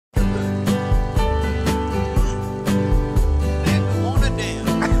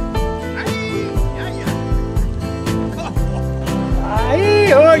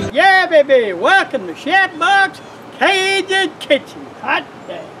baby! Welcome to Chef Bourque's Cajun Kitchen. Hot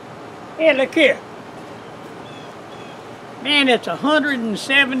day. Hey, look here. Man, it's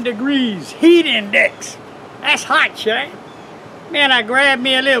 107 degrees. Heat index. That's hot, Chef. Man, I grabbed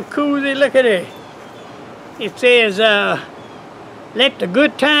me a little koozie. Look at it. It says, let the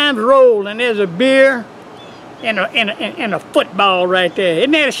good times roll. And there's a beer and a football right there.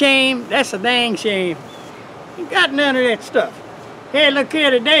 Isn't that a shame? That's a dang shame. You got none of that stuff. Hey, look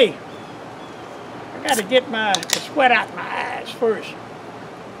here today. I got to get the sweat out my eyes first.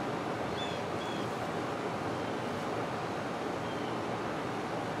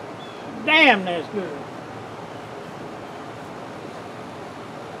 Damn, that's good.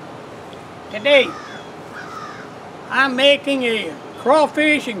 Today, I'm making a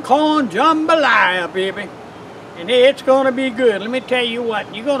crawfish and corn jambalaya, baby. And it's going to be good. Let me tell you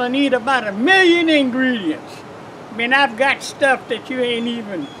what, you're going to need about 1 million ingredients. I mean, I've got stuff that you ain't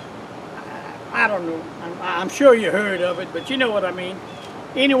even, I don't know. I'm sure you heard of it, but you know what I mean.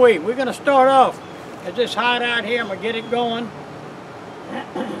 Anyway, we're going to start off. It's just hot out here. I'm going to get it going.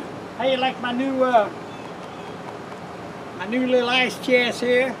 How you like my new little ice chest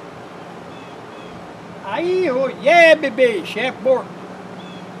here? Aieee, oh yeah, baby, Chef Bourque.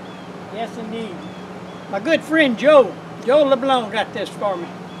 Yes, indeed. My good friend Joe LeBlanc got this for me.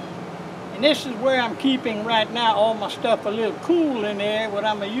 And this is where I'm keeping right now all my stuff a little cool in there, what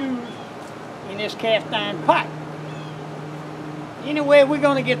I'm going to use in this cast iron pot. Anyway, we're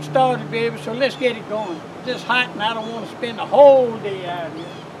going to get started, baby, so let's get it going. It's just hot and I don't want to spend the whole day out here.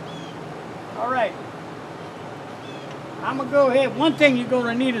 All right. I'm going to go ahead. One thing you're going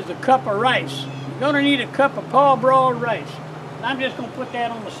to need is a cup of rice. You're going to need a cup of parboiled rice. I'm just going to put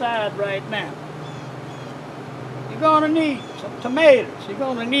that on the side right now. You're going to need some tomatoes. You're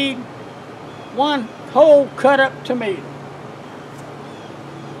going to need 1 whole cut up tomato.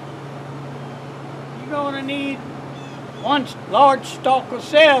 You're going to need 1 large stalk of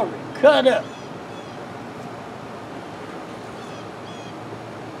celery cut up.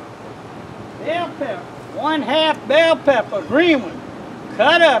 Bell pepper, 1/2 bell pepper, green one.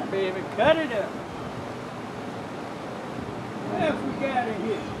 Cut up, baby, cut it up. What else we got in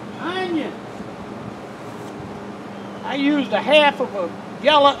here? Onion. I used 1/2 of a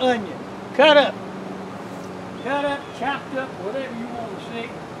yellow onion. Cut up, chopped up, whatever you want to say.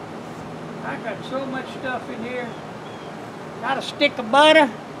 I got so much stuff in here. Got a stick of butter.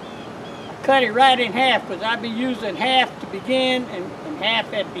 I cut it right in half because I'll be using half to begin and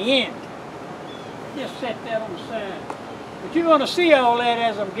half at the end. Just set that on the side. But you're going to see all that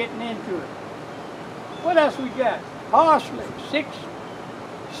as I'm getting into it. What else we got? Parsley.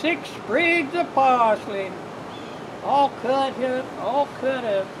 Six sprigs of parsley. All cut up, all cut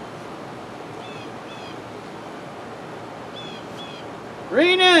up.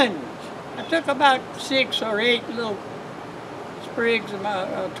 Green onions. I took about 6 or 8 little sprigs of my,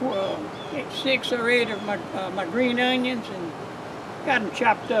 6 or 8 of my green onions and got them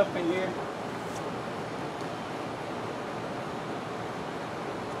chopped up in here.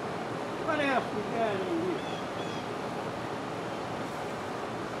 What else we got in here?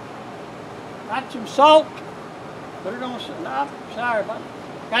 Got some salt. Put it on the side. No, sorry about it.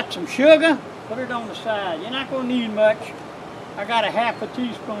 Got some sugar. Put it on the side. You're not going to need much. I got 1/2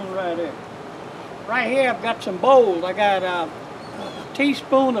 teaspoon right there. Right here I've got some bowls. I got a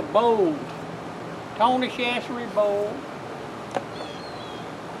teaspoon of bowls. Tony Chassery bowl.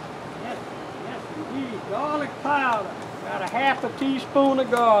 Yes, indeed. Garlic powder. Got 1/2 teaspoon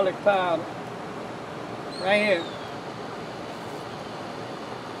of garlic powder. Right here.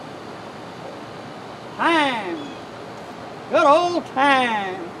 Thyme. Good old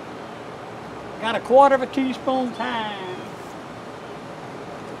thyme. Got 1/4 teaspoon thyme.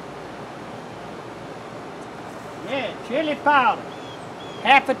 Yeah, chili powder.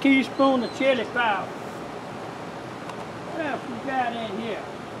 1/2 teaspoon of chili powder. What else we got in here?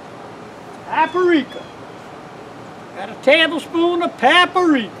 Paprika. Got 1 tablespoon of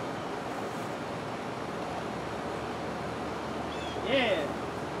paprika. Yeah.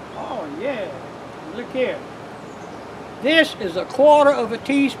 Oh yeah. Look here. This is 1/4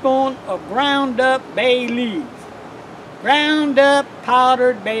 teaspoon of ground up bay leaves. Ground up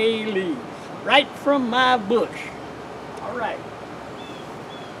powdered bay leaves. Right from my bush. All right.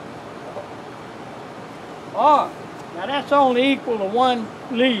 Oh, now that's only equal to 1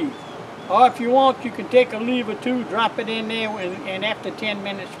 leaf. Or if you want, you can take a leaf or 2, drop it in there, and after 10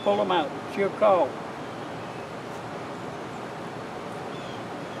 minutes, pull them out. It's your call.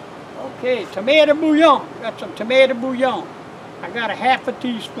 Okay, tomato bouillon. Got some tomato bouillon. I got 1/2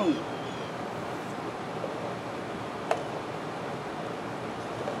 teaspoon.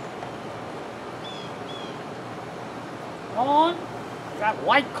 Got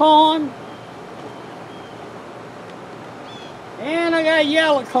white corn. And I got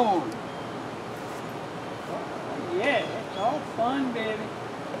yellow corn. Oh, yeah, it's all fun, baby.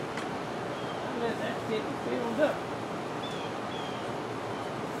 That's getting filled up.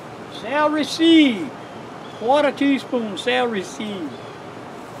 Celery seed. 1/4 teaspoon celery seed.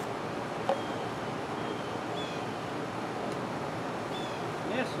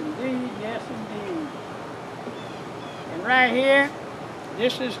 Yes, indeed. Yes, indeed. And right here,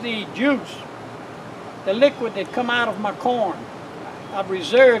 this is the juice, the liquid that come out of my corn. I've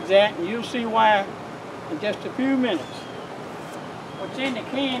reserved that, and you'll see why in just a few minutes. What's in the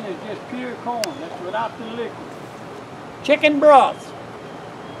can is just pure corn. That's without the liquid. Chicken broth.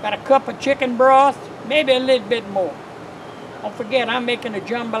 Got a cup of chicken broth, maybe a little bit more. Don't forget, I'm making a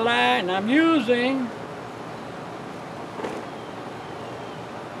jambalaya, and I'm using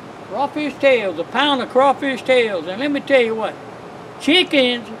crawfish tails, a pound of crawfish tails. And let me tell you what,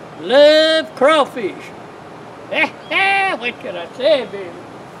 chickens love crawfish. What can I say, baby?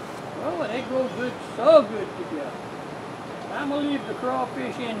 Oh, they go good, so good together. I'm going to leave the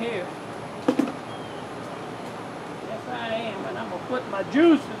crawfish in here. Yes, I am, and I'm going to put my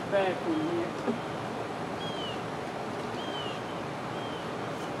juices back in here.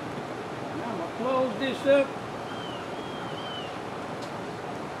 And I'm going to close this up.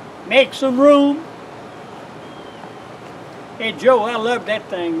 Make some room. Hey, Joe, I love that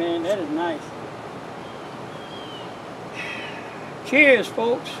thing, man. That is nice. Cheers,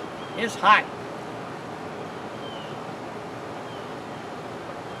 folks. It's hot.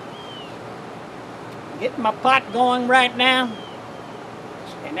 Getting my pot going right now.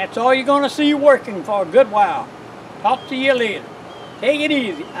 And that's all you're going to see working for a good while. Talk to you later. Take it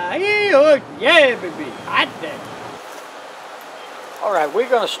easy. Aieee, yeah, baby. Hot day. All right, we're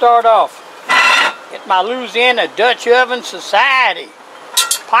going to start off. Get my Louisiana Dutch Oven Society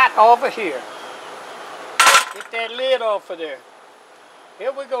pot over here. Get that lid off of there.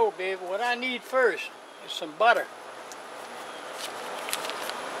 Here we go, baby. What I need first is some butter.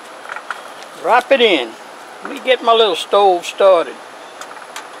 Drop it in. Let me get my little stove started.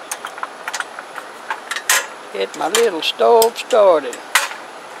 Get my little stove started.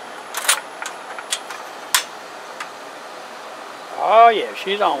 Oh yeah,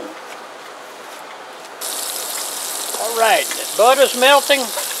 she's on. Alright, the butter's melting.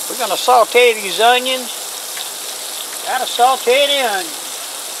 We're going to saute these onions. Gotta saute the onions.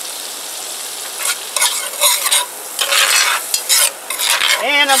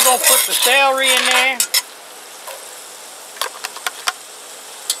 And I'm going to put the celery in there.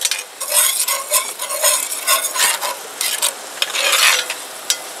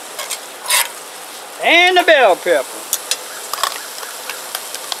 And the bell pepper.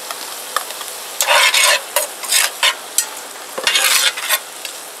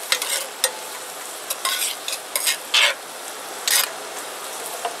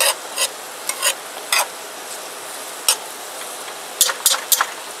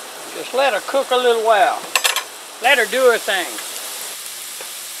 Just let her cook a little while. Let her do her thing.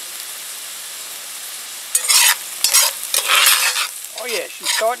 Oh yeah, she's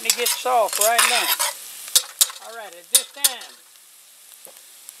starting to get soft right now. Alright, at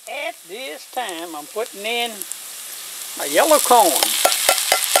this time, I'm putting in my yellow corn.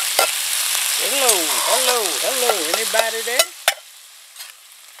 Hello, anybody there?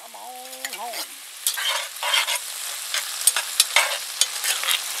 Come on home.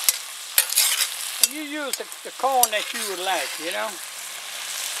 And you use the corn that you would like, you know.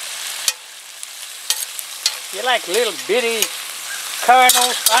 You like little bitty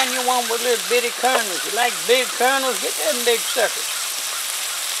kernels, find you one with little bitty kernels. You like big kernels, get them big suckers.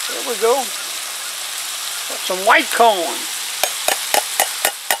 Here we go. Put some white corn.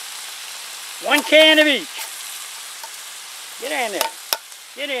 1 can of each. Get in there.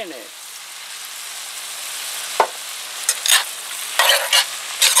 Get in there.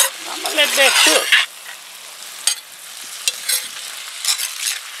 I'm going to let that cook.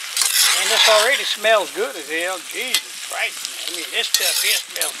 And this already smells good as hell. Jesus Christ, man. I mean, this stuff here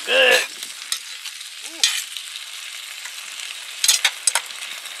smells good. Ooh.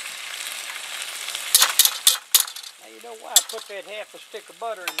 Now, you know why I put that half a stick of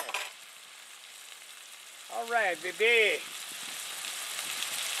butter in there. All right, baby.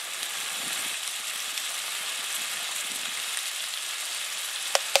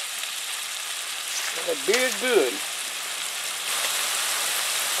 That beard good.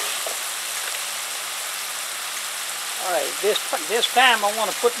 All right, this time I want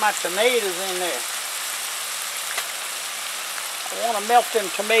to put my tomatoes in there. I want to melt them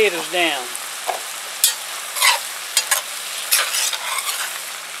tomatoes down.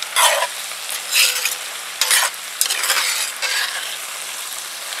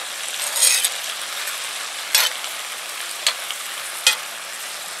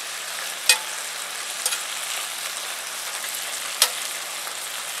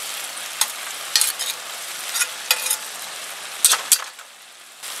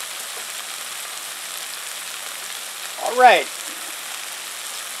 All right.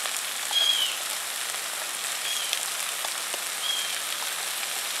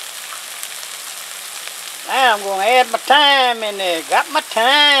 Now I'm going to add my thyme in there. Got my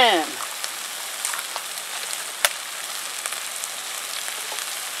thyme.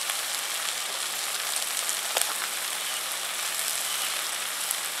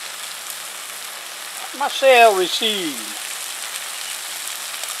 My celery seed.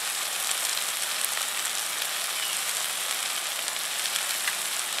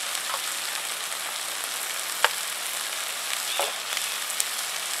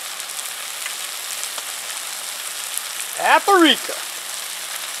 Paprika.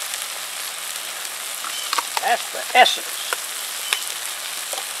 That's the essence.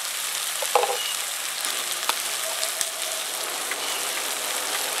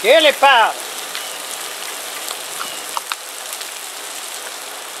 Chili powder.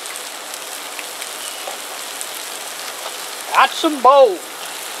 Got some bowls.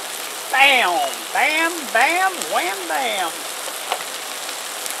 Bam, bam, bam, wham, bam.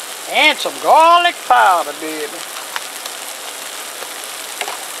 And some garlic powder, baby.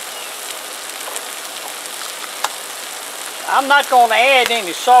 I'm not going to add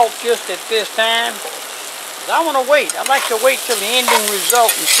any salt just at this time, because I want to wait. I like to wait till the ending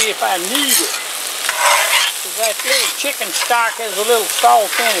result and see if I need it. Because that little chicken stock has a little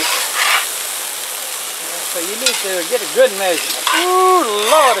salt in it. So you need to get a good measurement. Ooh,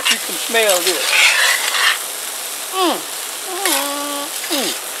 Lord, if you can smell this.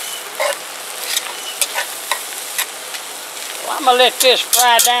 Well, I'm going to let this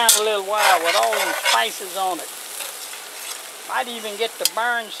fry down a little while with all them spices on it. Might even get to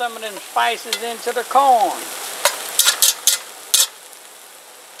burn some of them spices into the corn.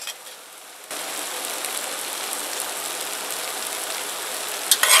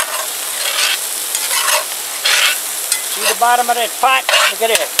 See the bottom of that pot? Look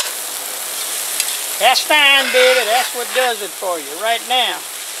at that. Cast iron, baby. That's what does it for you right now.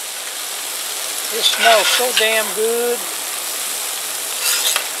 This smells so damn good.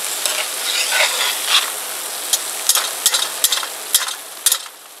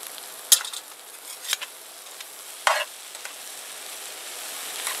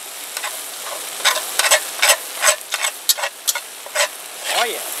 Oh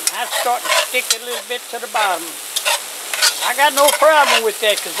yeah, that's starting to stick a little bit to the bottom. I got no problem with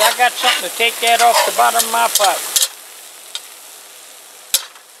that because I got something to take that off the bottom of my pot.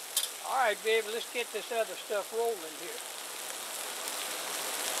 Alright, baby, let's get this other stuff rolling here.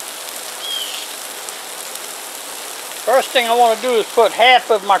 First thing I want to do is put half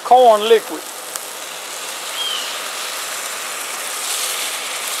of my corn liquid.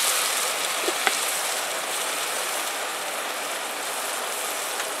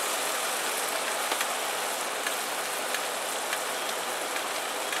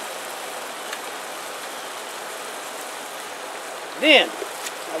 Then,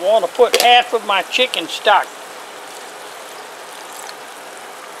 I want to put half of my chicken stock.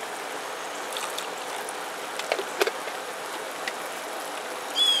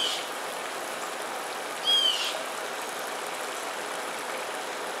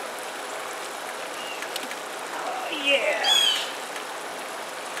 Oh yeah!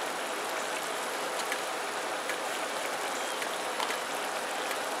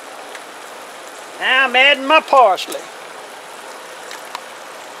 Now I'm adding my parsley.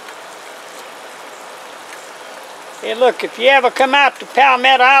 Hey look, if you ever come out to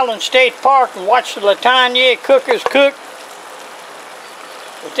Palmetto Island State Park and watch the Latanya cookers cook,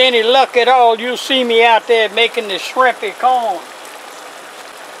 with any luck at all, you'll see me out there making this shrimpy corn.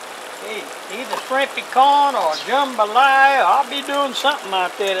 Hey, either shrimpy corn or jambalaya, I'll be doing something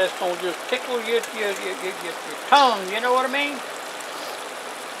out there that's going to just tickle your tongue, you know what I mean?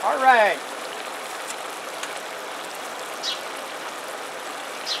 All right.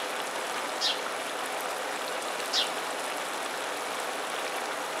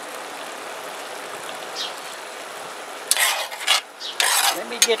 Let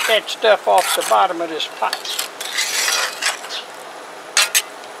me get that stuff off the bottom of this pot.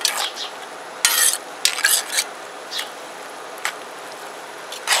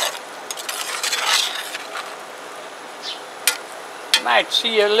 You might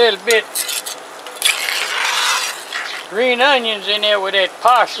see a little bit green onions in there with that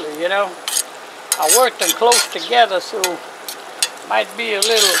parsley, you know. I worked them close together, so might be a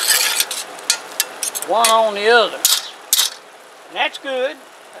little one on the other. And that's good.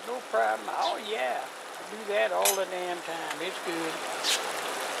 That's no problem. Oh yeah. I do that all the damn time. It's good.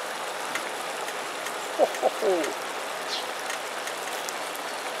 Ho, ho, ho.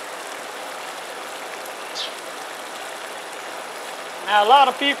 Now, a lot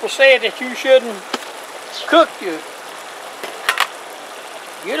of people say that you shouldn't cook you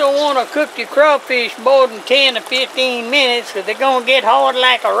don't want to cook your crawfish more than 10 or 15 minutes because they're going to get hard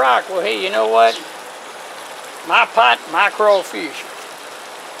like a rock. Well, hey, you know what? My pot, my crawfish.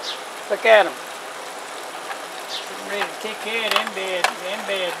 Look at them. I'm ready to take care of them bad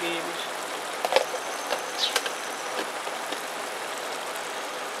babies.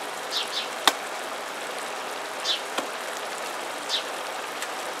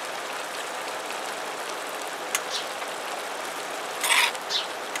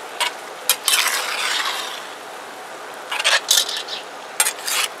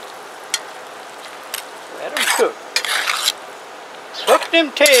 Let them cook. Cook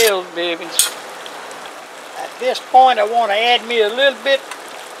them tails, baby. At this point, I want to add me a little bit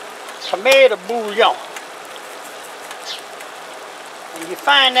tomato bouillon. And you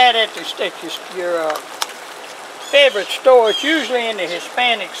find that at your favorite store. It's usually in the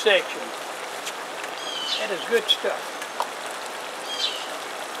Hispanic section. That is good stuff.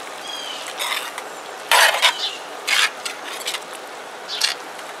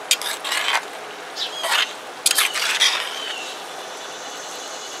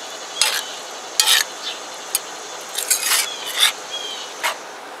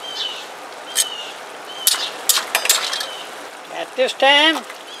 At this time,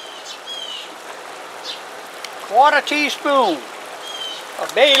 1/4 teaspoon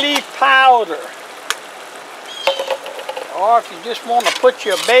of bay leaf powder. Or if you just want to put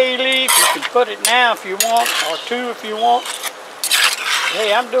your bay leaf, you can put it now if you want, or 2 if you want.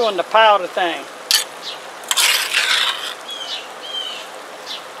 Hey, I'm doing the powder thing.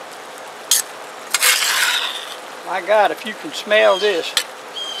 My God, if you can smell this.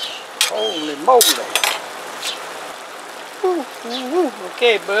 Holy moly.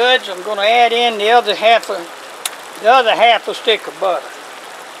 Okay, buds, I'm going to add in the other half a stick of butter.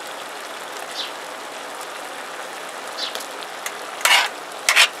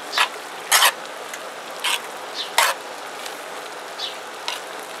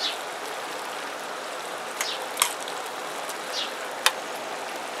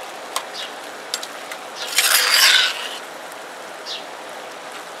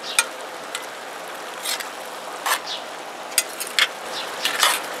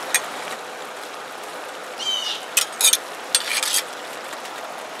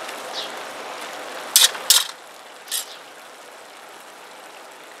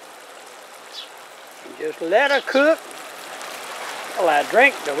 Just let her cook while I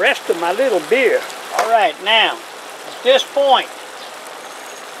drink the rest of my little beer. All right, now, at this point,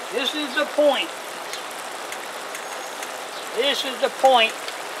 this is the point. This is the point.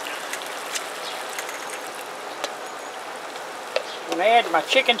 I'm going to add my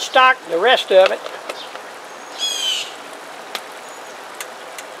chicken stock, the rest of it.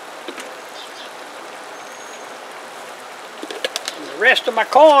 And the rest of my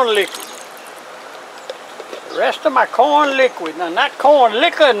corn liquid. The rest of my corn liquid. Now, not corn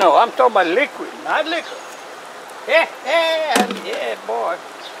liquor, no. I'm talking about liquid, not liquor. Yeah, boy.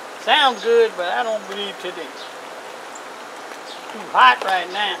 Sounds good, but I don't believe today. It's too hot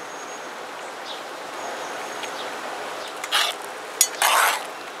right now.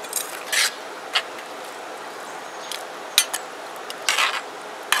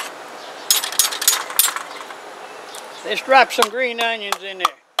 Let's drop some green onions in there.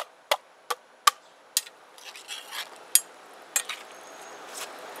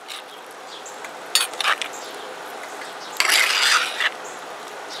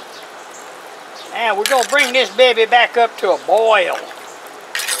 Now we're going to bring this baby back up to a boil.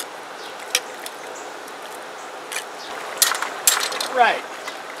 Right.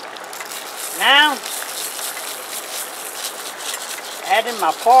 Now, adding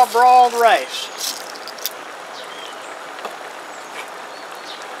my parboiled rice.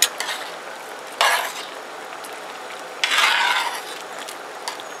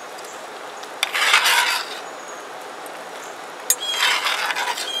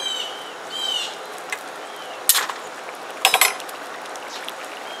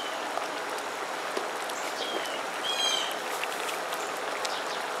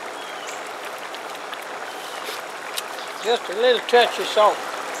 Just a little touch of salt.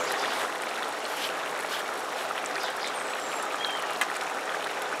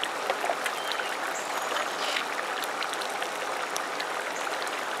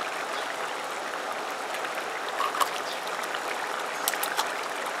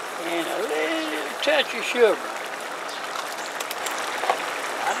 And a little touch of sugar.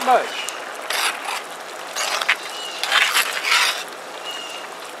 Not much.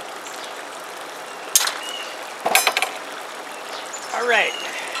 All right.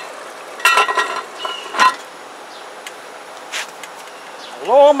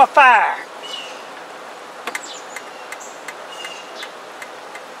 Lower my fire.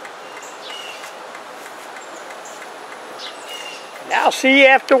 And I'll see you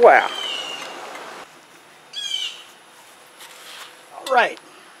after a while. All right.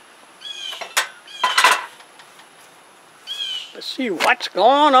 Let's see what's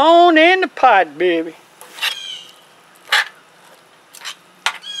going on in the pot, baby.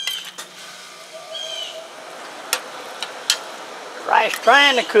 Rice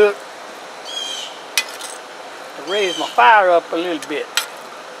trying to cook. I raise my fire up a little bit.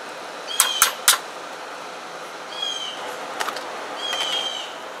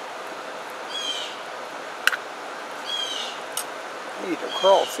 Need a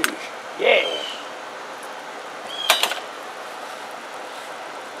crawfish. Yeah.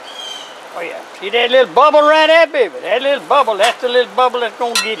 Oh yeah. See that little bubble right there, baby? That little bubble, that's the little bubble that's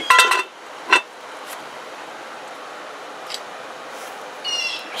gonna get it.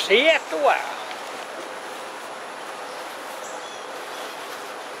 See you after a while.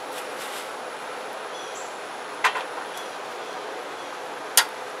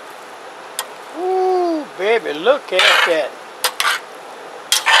 Ooh, baby, look at that.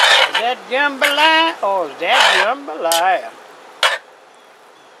 Is that jambalaya or is that jambalaya?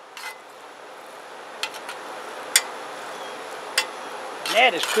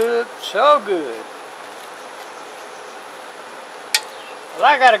 That is cooked so good. Well,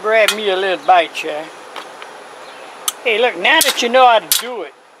 I gotta grab me a little bite, Chef. Hey, look, now that you know how to do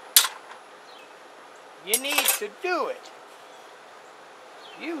it, you need to do it.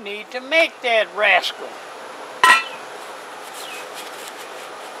 You need to make that rascal.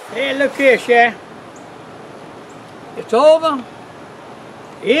 Hey, look here, Chef. It's over.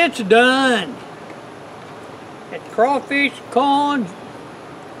 It's done. That crawfish, corn,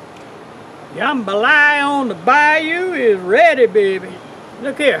 jambalaya on the bayou is ready, baby.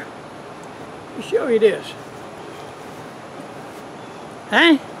 Look here. Let me show you this.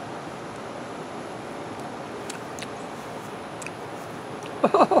 Huh?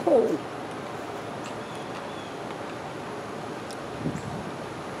 Oh.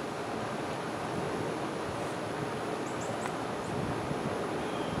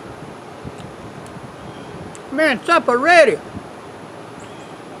 Man, supper ready.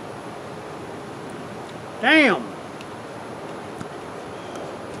 Damn.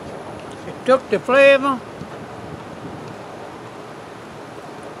 It took the flavor.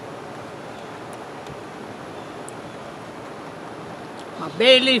 My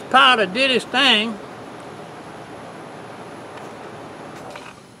bay leaf powder did its thing.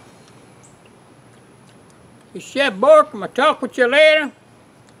 It's Chef Bourque. I'm going to talk with you later.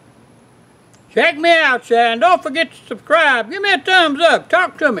 Check me out, Chef, and don't forget to subscribe. Give me a thumbs up.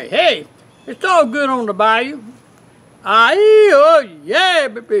 Talk to me. Hey, it's all good on the bayou. Aieee, oh yeah,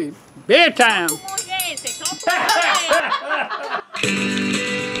 baby. Bedtime.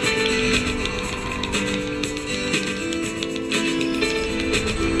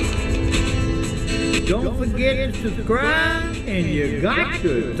 Don't forget to subscribe, and you got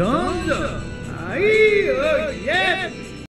your thumbs up. Aieee, oh